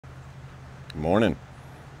Good morning.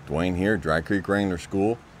 Dwayne here, Dry Creek Wrangler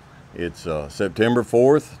School. It's September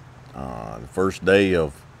 4th, the first day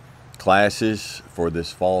of classes for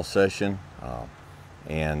this fall session.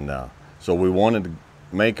 So we wanted to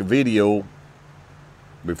make a video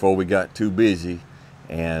before we got too busy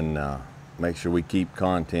and make sure we keep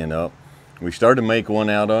content up. We started to make one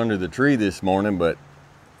out under the tree this morning, but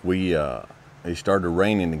it started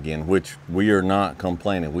raining again, which we are not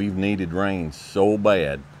complaining. We've needed rain so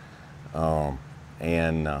bad.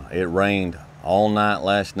 It rained all night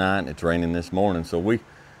last night, and it's raining this morning. So we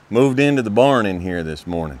moved into the barn in here this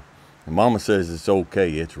morning. And Mama says it's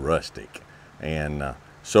okay, it's rustic. Speaking of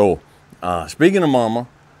Mama,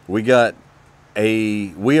 we are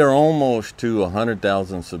almost to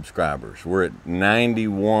 100,000 subscribers. We're at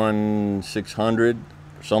 91,600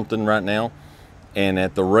 or something right now. And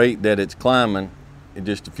at the rate that it's climbing, in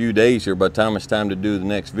just a few days here, by the time it's time to do the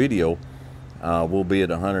next video, we'll be at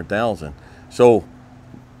 100,000. So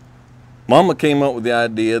Mama came up with the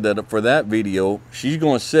idea that for that video, she's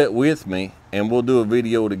going to sit with me and we'll do a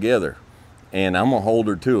video together. And I'm going to hold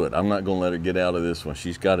her to it. I'm not going to let her get out of this one.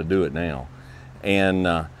 She's got to do it now.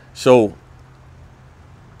 So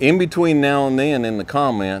in between now and then in the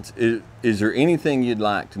comments, is there anything you'd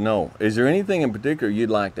like to know? Is there anything in particular you'd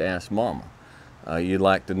like to ask Mama? You'd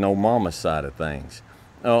like to know Mama's side of things,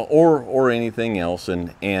 or anything else,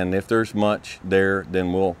 and if there's much there,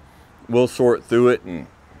 then we'll sort through it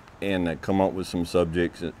and come up with some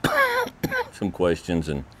subjects, some questions,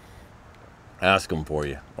 and ask them for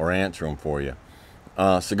you or answer them for you.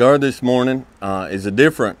 Cigar this morning is a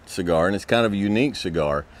different cigar, and it's kind of a unique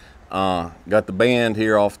cigar. Got the band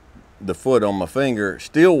here off the foot on my finger,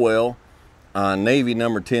 Stillwell. Navy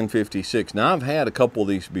number 1056. Now I've had a couple of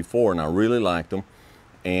these before and I really liked them,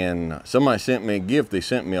 and somebody sent me a gift. They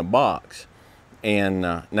sent me a box, and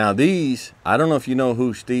now these, I don't know if you know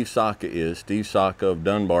who Steve Saka is. Steve Saka of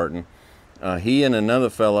Dunbarton. He and another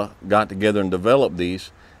fella got together and developed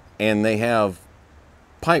these, and they have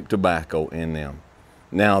pipe tobacco in them.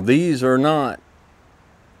 Now these are not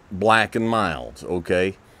Black and Milds,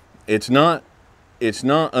 okay? It's not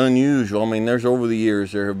unusual. I mean, there's over the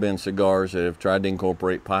years, there have been cigars that have tried to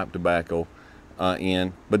incorporate pipe tobacco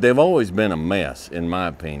in, but they've always been a mess, in my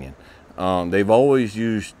opinion. They've always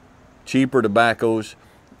used cheaper tobaccos,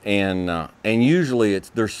 and usually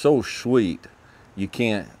they're so sweet, you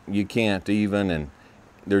can't even, and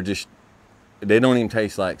they don't even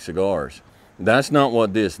taste like cigars. That's not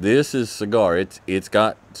what this is. Cigar. It's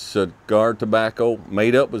got cigar tobacco,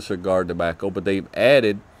 made up with cigar tobacco, but they've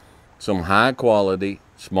added some high quality,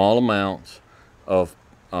 small amounts of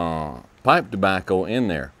pipe tobacco in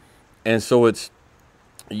there. And so it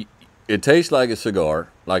tastes like a cigar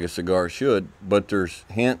should, but there's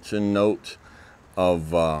hints and notes of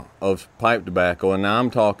pipe tobacco. And now I'm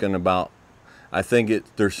talking about, I think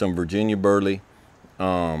there's some Virginia burley,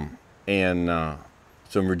 some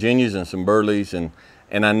Virginias and some burleys, and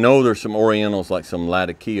I know there's some Orientals like some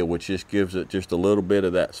Latakia, which just gives it just a little bit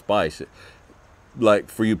of that spice. Like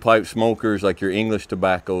for you pipe smokers, like your English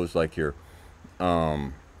tobaccos, like your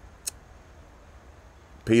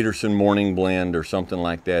Peterson Morning Blend or something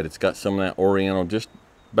like that. It's got some of that Oriental just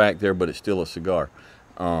back there, but it's still a cigar.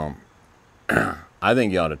 I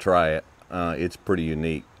think you ought to try it. It's pretty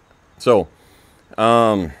unique. So,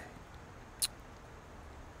 want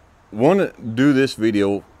to do this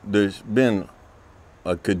video. There's been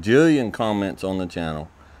a cajillion comments on the channel,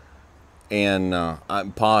 and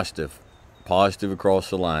I'm positive across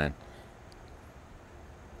the line.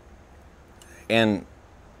 And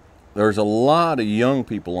there's a lot of young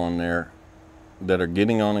people on there that are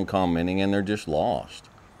getting on and commenting, and they're just lost.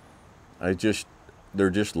 They're just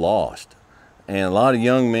lost. And a lot of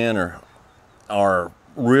young men are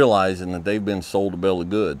realizing that they've been sold a bill of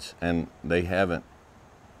goods, and they haven't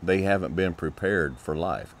been prepared for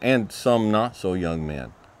life. And some not so young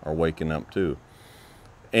men are waking up too.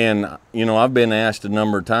 And you know, I've been asked a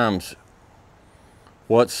number of times,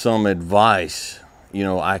 what's some advice, you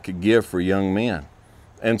know, I could give for young men?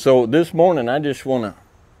 And so this morning, I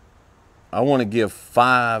want to give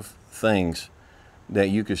 5 things that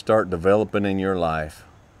you could start developing in your life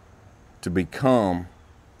to become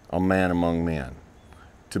a man among men,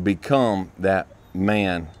 to become that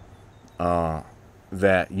man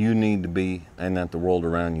that you need to be and that the world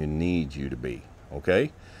around you needs you to be,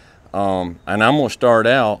 okay? And I'm going to start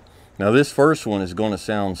out. Now, this first one is going to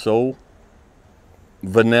sound so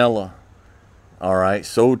vanilla, all right,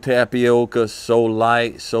 so tapioca, so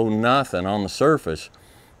light, so nothing on the surface,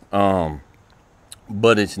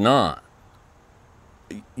 but it's not.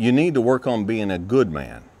 You need to work on being a good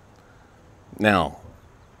man. Now,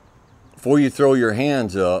 before you throw your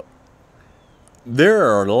hands up, there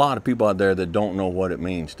are a lot of people out there that don't know what it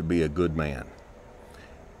means to be a good man.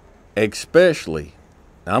 Especially,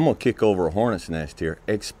 I'm going to kick over a hornet's nest here,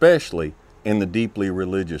 especially in the deeply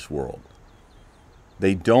religious world.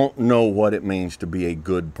 They don't know what it means to be a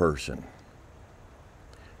good person.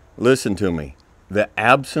 Listen to me. The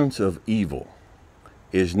absence of evil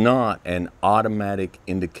is not an automatic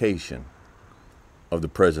indication of the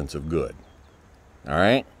presence of good. All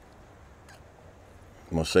right?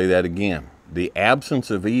 I'm going to say that again. The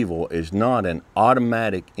absence of evil is not an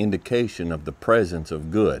automatic indication of the presence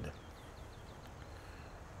of good.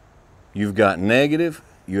 You've got negative,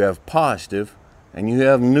 you have positive, and you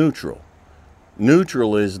have neutral.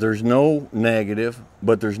 Neutral is there's no negative,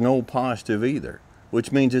 but there's no positive either,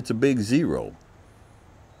 which means it's a big zero.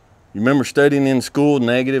 You remember studying in school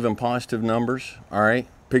negative and positive numbers? All right.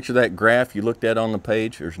 Picture that graph you looked at on the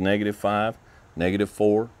page. There's -5,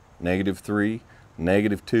 -4, -3,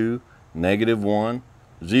 -2, -1,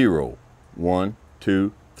 0, 1,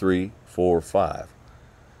 2, 3, 4, 5.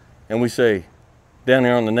 And we say, down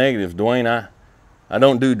here on the negatives, Dwayne, I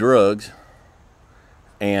don't do drugs,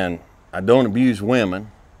 and I don't abuse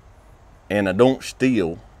women, and I don't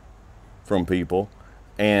steal from people,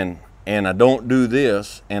 and I don't do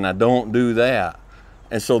this, and I don't do that.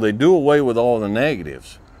 And so they do away with all the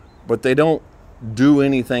negatives, but they don't do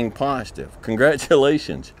anything positive.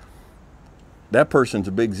 Congratulations. That person's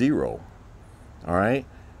a big zero. All right?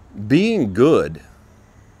 Being good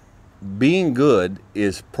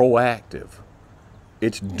is proactive.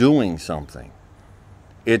 It's doing something.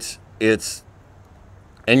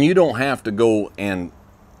 And you don't have to go and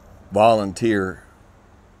volunteer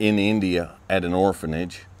in India at an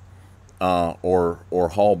orphanage or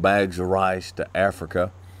haul bags of rice to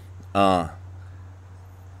Africa.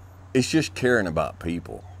 It's just caring about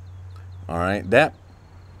people. All right? That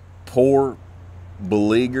poor,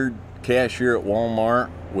 beleaguered cashier at Walmart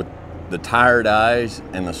with the tired eyes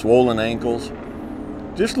and the swollen ankles,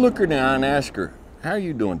 just look her in the eye and ask her, how are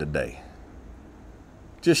you doing today?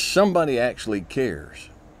 Just somebody actually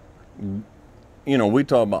cares. You know, we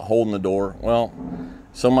talk about holding the door. Well,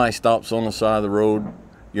 somebody stops on the side of the road.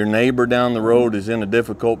 Your neighbor down the road is in a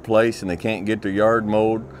difficult place and they can't get their yard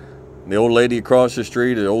mowed. The old lady across the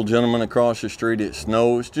street, the old gentleman across the street, it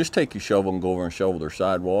snows. Just take your shovel and go over and shovel their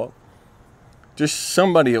sidewalk. Just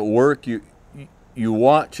somebody at work, you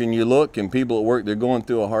watch and you look, and people at work, they're going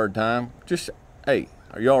through a hard time. Just, hey,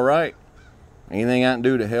 are you all right? Anything I can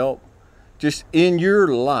do to help? Just in your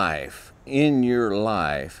life,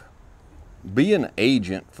 be an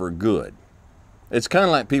agent for good. It's kind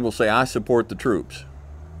of like people say, I support the troops.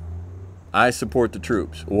 I support the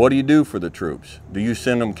troops. What do you do for the troops? Do you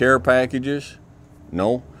send them care packages?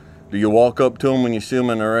 No. Do you walk up to them when you see them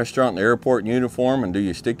in a restaurant, in the airport in uniform, and do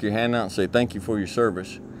you stick your hand out and say, thank you for your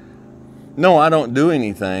service? No, I don't do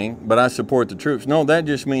anything, but I support the troops. No, that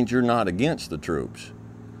just means you're not against the troops.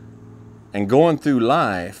 And going through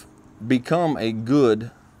life, become a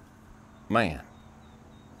good man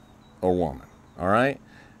or woman, all right?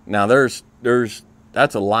 Now, that's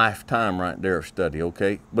a lifetime right there of study,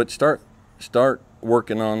 okay? But start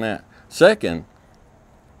working on that. Second,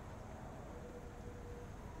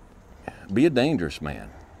 be a dangerous man.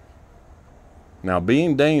 Now,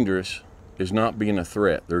 being dangerous is not being a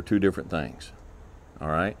threat. They're two different things, all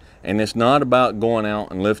right? And it's not about going out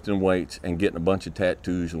and lifting weights and getting a bunch of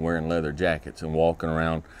tattoos and wearing leather jackets and walking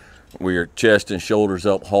around with your chest and shoulders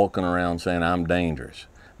up, hulking around saying, I'm dangerous.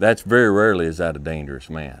 That's very rarely is that a dangerous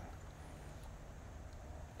man.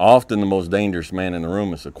 Often the most dangerous man in the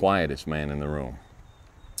room is the quietest man in the room.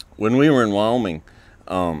 When we were in Wyoming,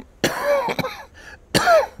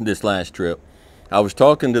 this last trip, I was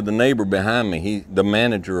talking to the neighbor behind me, the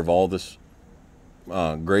manager of all this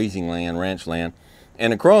grazing land, ranch land,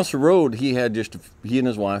 and across the road he and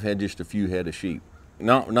his wife had just a few head of sheep,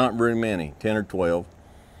 not very many, 10 or 12.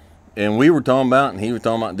 And we were talking about, and he was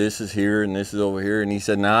talking about this is here and this is over here, and he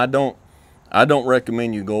said, "Now I don't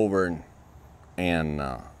recommend you go over and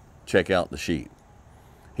check out the sheep."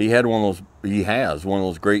 He has one of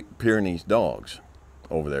those Great Pyrenees dogs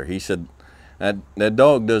over there. He said that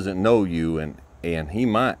dog doesn't know you, and he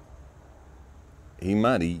might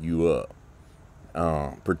eat you up,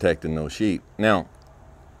 protecting those sheep. Now,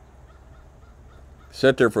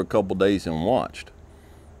 sat there for a couple days and watched.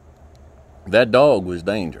 That dog was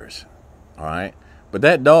dangerous, all right? But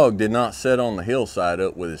that dog did not sit on the hillside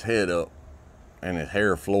up with his head up and his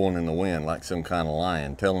hair flowing in the wind like some kind of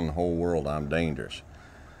lion, telling the whole world I'm dangerous.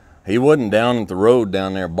 He wasn't down at the road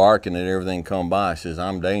down there barking at everything come by, says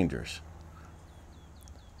I'm dangerous.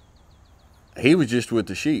 He was just with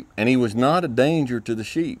the sheep, and he was not a danger to the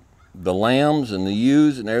sheep. the lambs and the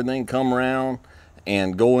ewes and everything come around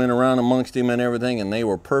and go in around amongst him and everything, and they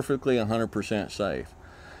were perfectly 100% safe.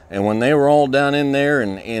 And when they were all down in there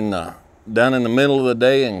and down in the middle of the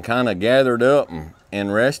day and kind of gathered up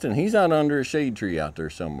and resting, he's out under a shade tree out there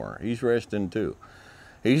somewhere. He's resting too.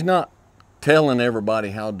 He's not telling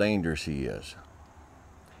everybody how dangerous he is.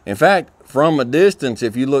 In fact, from a distance,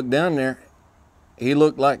 if you look down there, he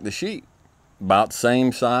looked like the sheep. About the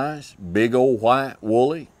same size, big old white,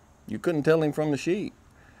 woolly. You couldn't tell him from the sheep.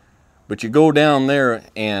 But you go down there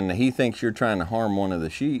and he thinks you're trying to harm one of the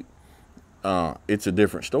sheep, it's a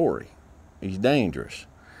different story. He's dangerous.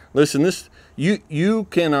 Listen, you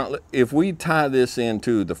cannot, if we tie this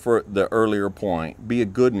into the earlier point, be a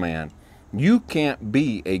good man. You can't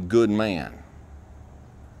be a good man,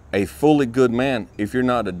 a fully good man, if you're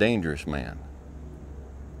not a dangerous man.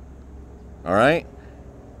 All right?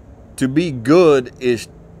 To be good is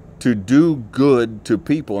to do good to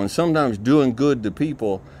people, and sometimes doing good to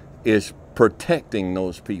people is protecting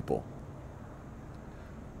those people.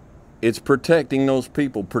 It's protecting those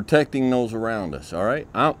people, protecting those around us. All right,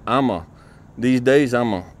 these days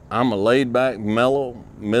I'm a laid back, mellow,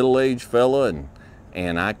 middle-aged fella,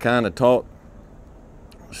 and I kind of talk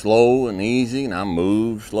slow and easy, and I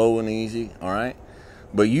move slow and easy. All right,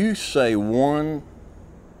 but you say one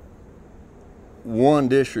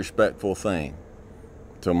disrespectful thing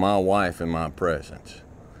to my wife in my presence,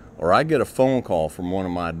 or I get a phone call from one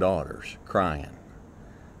of my daughters crying,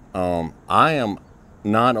 I am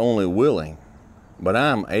not only willing, but I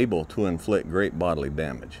am able to inflict great bodily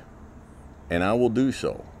damage, and I will do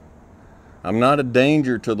so. I'm not a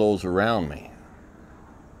danger to those around me.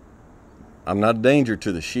 I'm not a danger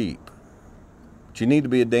to the sheep, but you need to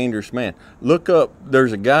be a dangerous man. Look up,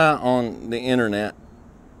 there's a guy on the internet,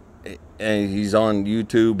 and he's on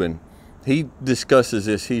YouTube, and he discusses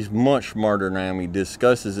this. He's much smarter than I am. He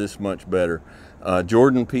discusses this much better.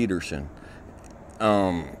 Jordan Peterson.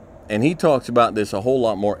 And he talks about this a whole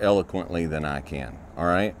lot more eloquently than I can, all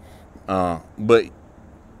right? But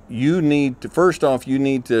you need to, first off, you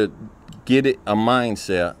need to get a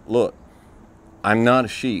mindset. Look, I'm not a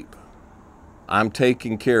sheep. I'm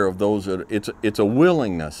taking care of those that, it's a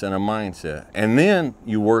willingness and a mindset. And then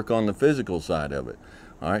you work on the physical side of it.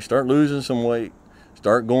 All right, start losing some weight.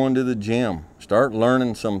 Start going to the gym. Start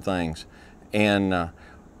learning some things. And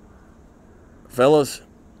fellas,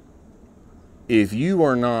 if you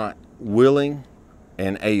are not willing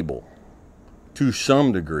and able to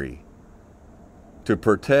some degree to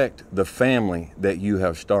protect the family that you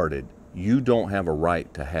have started, you don't have a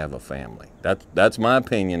right to have a family. That's my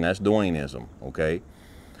opinion. That's Dwayneism, okay?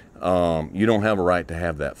 You don't have a right to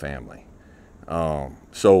have that family.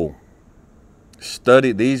 So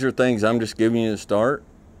study. These are things I'm just giving you to start,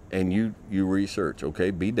 and you research, okay?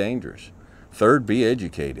 Be dangerous. Third, be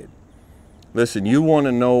educated. Listen, you want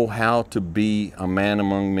to know how to be a man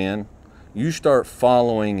among men? You start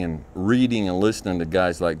following and reading and listening to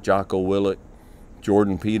guys like Jocko Willink,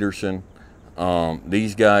 Jordan Peterson,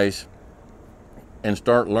 these guys, and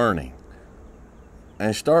start learning.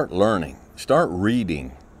 And start learning. Start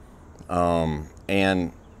reading.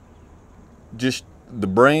 And just, the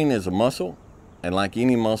brain is a muscle, and like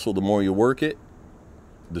any muscle, the more you work it,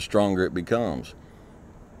 the stronger it becomes.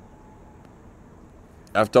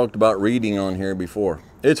 I've talked about reading on here before.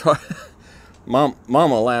 It's hard.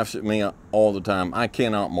 Mama laughs at me all the time. I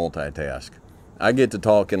cannot multitask. I get to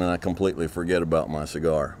talking and I completely forget about my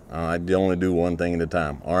cigar. I only do one thing at a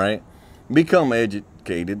time, all right? Become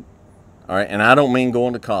educated, all right? And I don't mean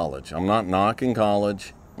going to college. I'm not knocking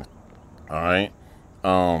college, all right?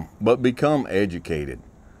 But become educated.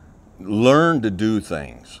 Learn to do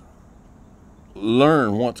things.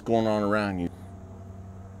 Learn what's going on around you.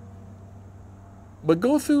 But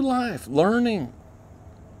go through life learning,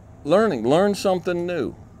 learn something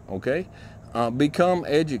new, okay? Become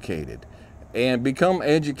educated, and become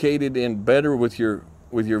educated and better with your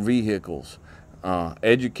vehicles.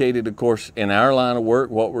 Educated, of course, in our line of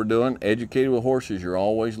work, what we're doing, educated with horses, you're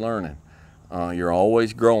always learning. You're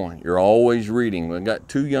always growing. You're always reading. We've got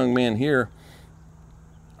two young men here,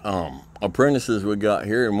 apprentices we got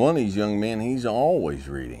here, and one of these young men, he's always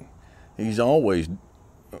reading. He's always,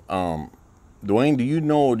 Dwayne, do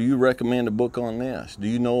you recommend a book on this? Do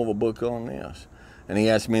you know of a book on this? And he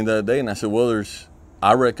asked me the other day, and I said, well,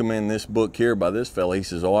 I recommend this book here by this fella. He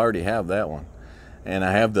says, oh, I already have that one. And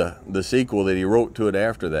I have the sequel that he wrote to it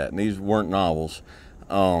after that. And these weren't novels.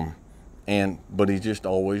 But he's just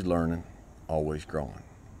always learning, always growing.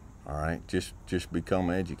 All right, just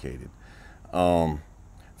become educated.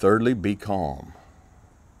 Thirdly, be calm.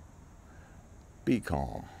 Be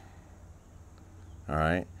calm. All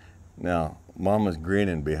right. Now, Mama's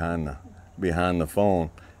grinning behind the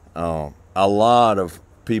phone. A lot of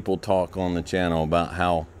people talk on the channel about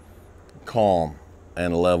how calm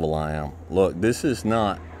and level I am. Look, this is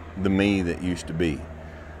not the me that used to be.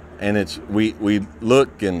 And it's we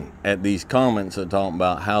looking at these comments that talk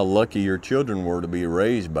about how lucky your children were to be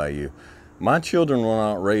raised by you. My children were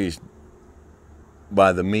not raised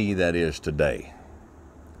by the me that is today.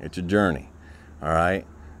 It's a journey. All right.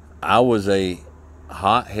 I was a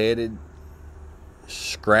hot-headed,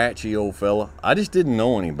 scratchy old fella. I just didn't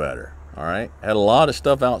know any better. All right. Had a lot of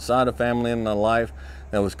stuff outside of family in my life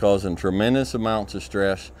that was causing tremendous amounts of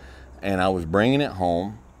stress, and I was bringing it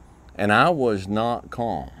home, and I was not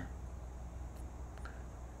calm.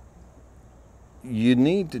 You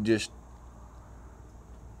need to just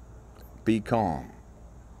be calm.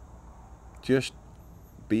 Just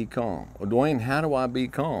be calm. Well, Dwayne, how do I be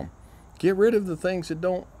calm? Get rid of the things that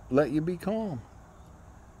don't let you be calm.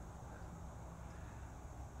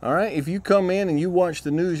 All right? If you come in and you watch the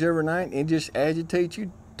news every night and it just agitates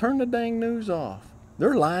you, turn the dang news off.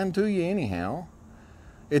 They're lying to you anyhow.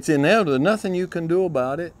 It's inevitable. Nothing you can do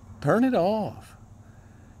about it. Turn it off.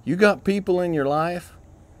 You got people in your life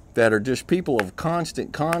that are just people of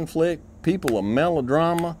constant conflict, people of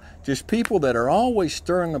melodrama, just people that are always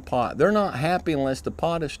stirring the pot. They're not happy unless the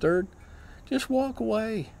pot is stirred. Just walk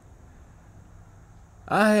away.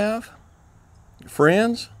 I have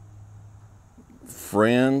friends,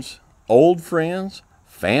 old friends,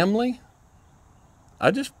 family.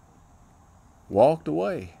 I just walked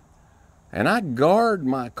away. And I guard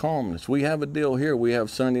my calmness. We have a deal here. We have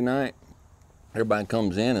Sunday night. Everybody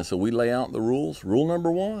comes in, and so we lay out the rules. Rule number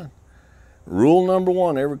one. Rule number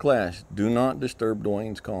one, every class, do not disturb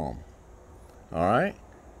Dwayne's calm. All right?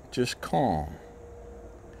 Just calm.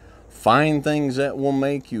 Find things that will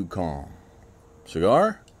make you calm.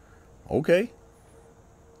 Cigar? Okay.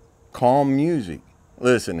 Calm music.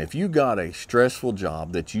 Listen, if you got a stressful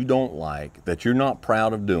job that you don't like, that you're not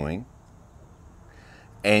proud of doing,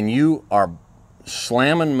 and you are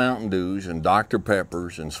slamming Mountain Dews and Dr.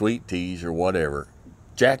 Peppers and sweet teas or whatever,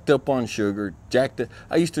 jacked up on sugar,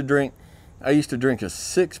 I used to drink a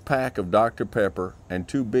 6-pack of Dr. Pepper and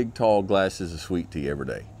 2 big tall glasses of sweet tea every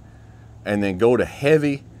day, and then go to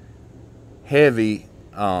heavy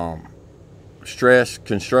stress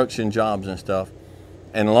construction jobs and stuff,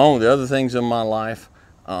 and along with the other things in my life,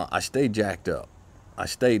 I stayed jacked up.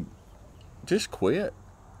 Just quit.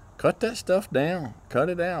 Cut that stuff down. Cut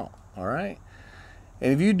it out. All right?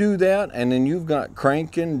 And if you do that, and then you've got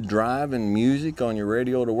cranking, driving music on your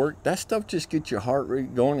radio to work, that stuff just gets your heart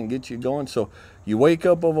rate going and gets you going. So you wake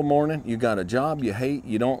up of a morning, you got a job you hate,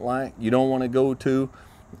 you don't like, you don't want to go to.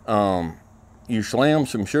 You slam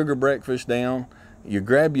some sugar breakfast down. You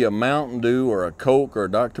grab you a Mountain Dew or a Coke or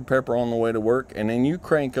a Dr. Pepper on the way to work, and then you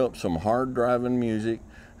crank up some hard driving music,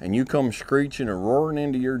 and you come screeching or roaring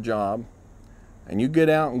into your job, and you get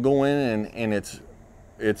out and go in, and it's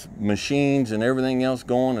machines and everything else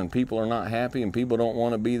going, and people are not happy, and people don't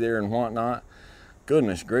want to be there and whatnot.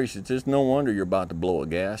 Goodness gracious, it's no wonder you're about to blow a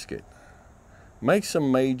gasket. Make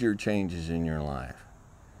some major changes in your life.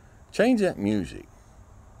 Change that music.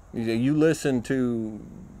 You listen to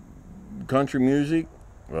country music.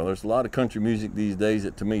 Well, there's a lot of country music these days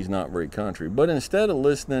that to me is not very country. But instead of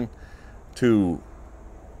listening to,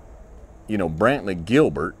 Brantley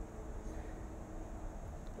Gilbert,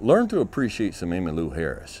 learn to appreciate some Emmylou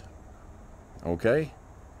Harris. Okay?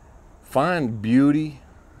 Find beauty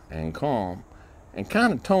and calm, and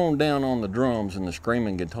kind of tone down on the drums and the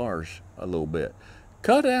screaming guitars a little bit.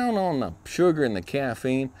 Cut down on the sugar and the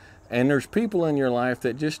caffeine, and there's people in your life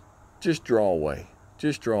that just draw away.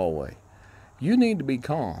 Just draw away. You need to be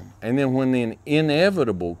calm. And then when the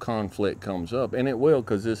inevitable conflict comes up, and it will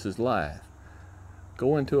because this is life,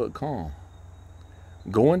 go into it calm.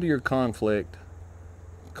 Go into your conflict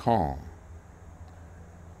calm.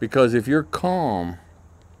 Because if you're calm,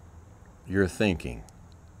 you're thinking.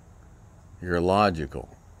 You're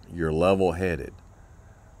logical. You're level-headed.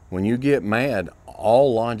 When you get mad,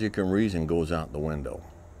 all logic and reason goes out the window.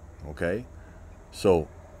 Okay? So,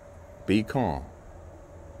 be calm.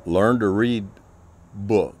 Learn to read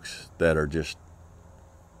books that are just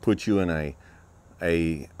put you in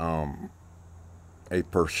a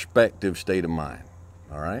perspective state of mind.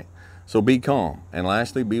 All right? So be calm. And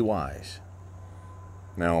lastly, be wise.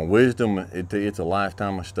 Now, wisdom, it's a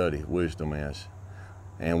lifetime of study, wisdom is.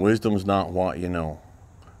 And wisdom's not what you know.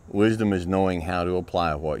 Wisdom is knowing how to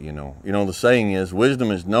apply what you know. The saying is,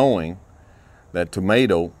 wisdom is knowing that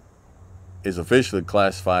tomato is officially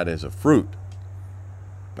classified as a fruit.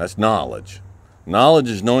 That's knowledge. Knowledge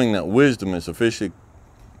is knowing that wisdom is officially...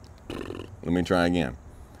 Let me try again.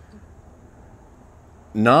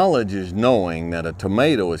 Knowledge is knowing that a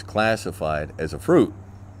tomato is classified as a fruit.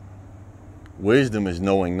 Wisdom is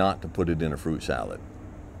knowing not to put it in a fruit salad.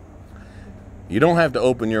 You don't have to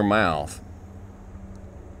open your mouth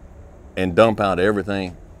and dump out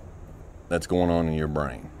everything that's going on in your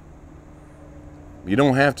brain. You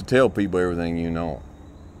don't have to tell people everything you know.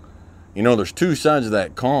 You know, there's two sides of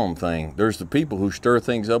that calm thing. There's the people who stir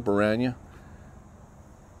things up around you,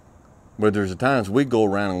 but there's the times we go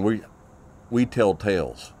around and we tell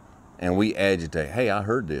tales and we agitate. Hey, I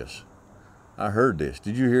heard this. I heard this.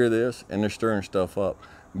 Did you hear this? And they're stirring stuff up.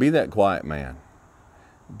 Be that quiet man.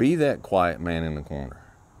 Be that quiet man in the corner.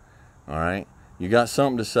 All right? You got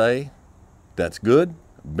something to say that's good,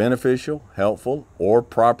 beneficial, helpful, or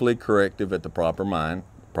properly corrective at the proper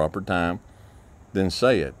time, then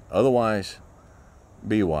say it. Otherwise,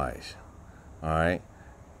 be wise. All right?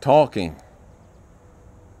 Talking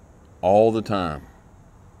all the time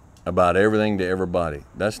about everything to everybody,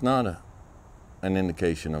 that's not an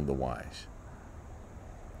indication of the wise.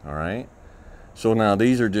 All right? So now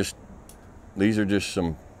these are just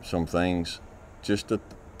some things just to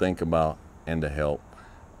think about and to help.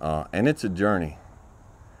 And it's a journey.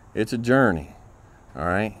 It's a journey. All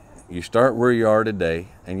right? You start where you are today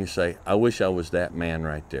and you say, I wish I was that man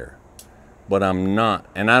right there. But I'm not.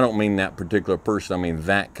 And I don't mean that particular person. I mean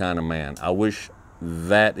that kind of man. I wish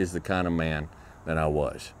that is the kind of man that I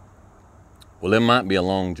was. Well, it might be a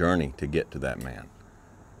long journey to get to that man.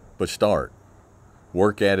 But start.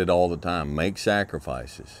 Work at it all the time. Make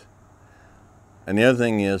sacrifices. And the other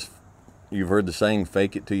thing is, you've heard the saying,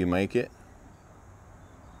 fake it till you make it.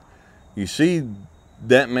 You see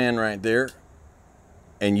that man right there,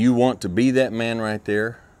 and you want to be that man right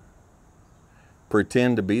there,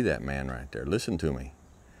 pretend to be that man right there. Listen to me.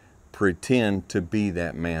 Pretend to be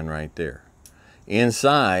that man right there.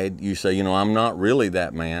 Inside, you say, you know, I'm not really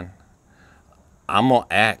that man. I'm going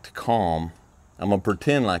to act calm. I'm going to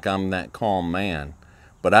pretend like I'm that calm man.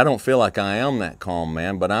 But I don't feel like I am that calm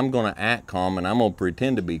man, but I'm going to act calm and I'm going to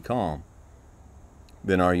pretend to be calm.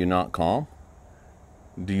 Then are you not calm?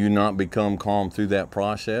 Do you not become calm through that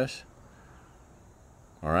process?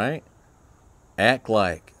 All right? Act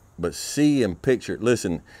like, but see and picture.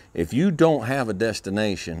 Listen, if you don't have a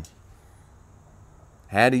destination,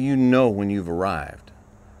 how do you know when you've arrived?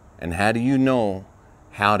 And how do you know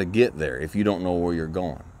how to get there if you don't know where you're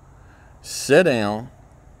going? Sit down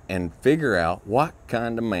and figure out, what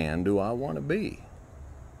kind of man do I want to be?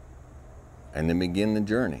 And then begin the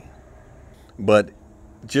journey. But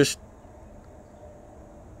just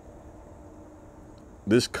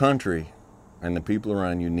this country and the people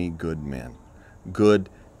around you need good men. Good,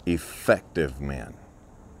 effective men.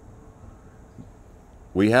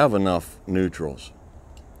 We have enough neutrals.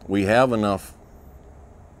 We have enough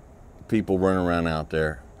people running around out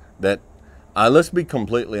there that, let's be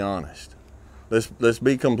completely honest. Let's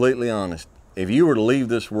be completely honest. If you were to leave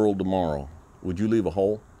this world tomorrow, would you leave a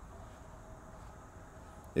hole?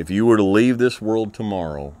 If you were to leave this world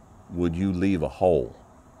tomorrow, would you leave a hole?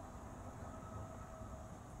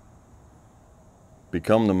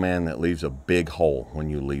 Become the man that leaves a big hole when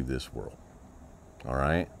you leave this world. All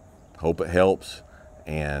right? Hope it helps.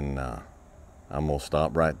 And I'm going to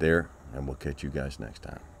stop right there, and we'll catch you guys next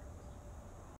time.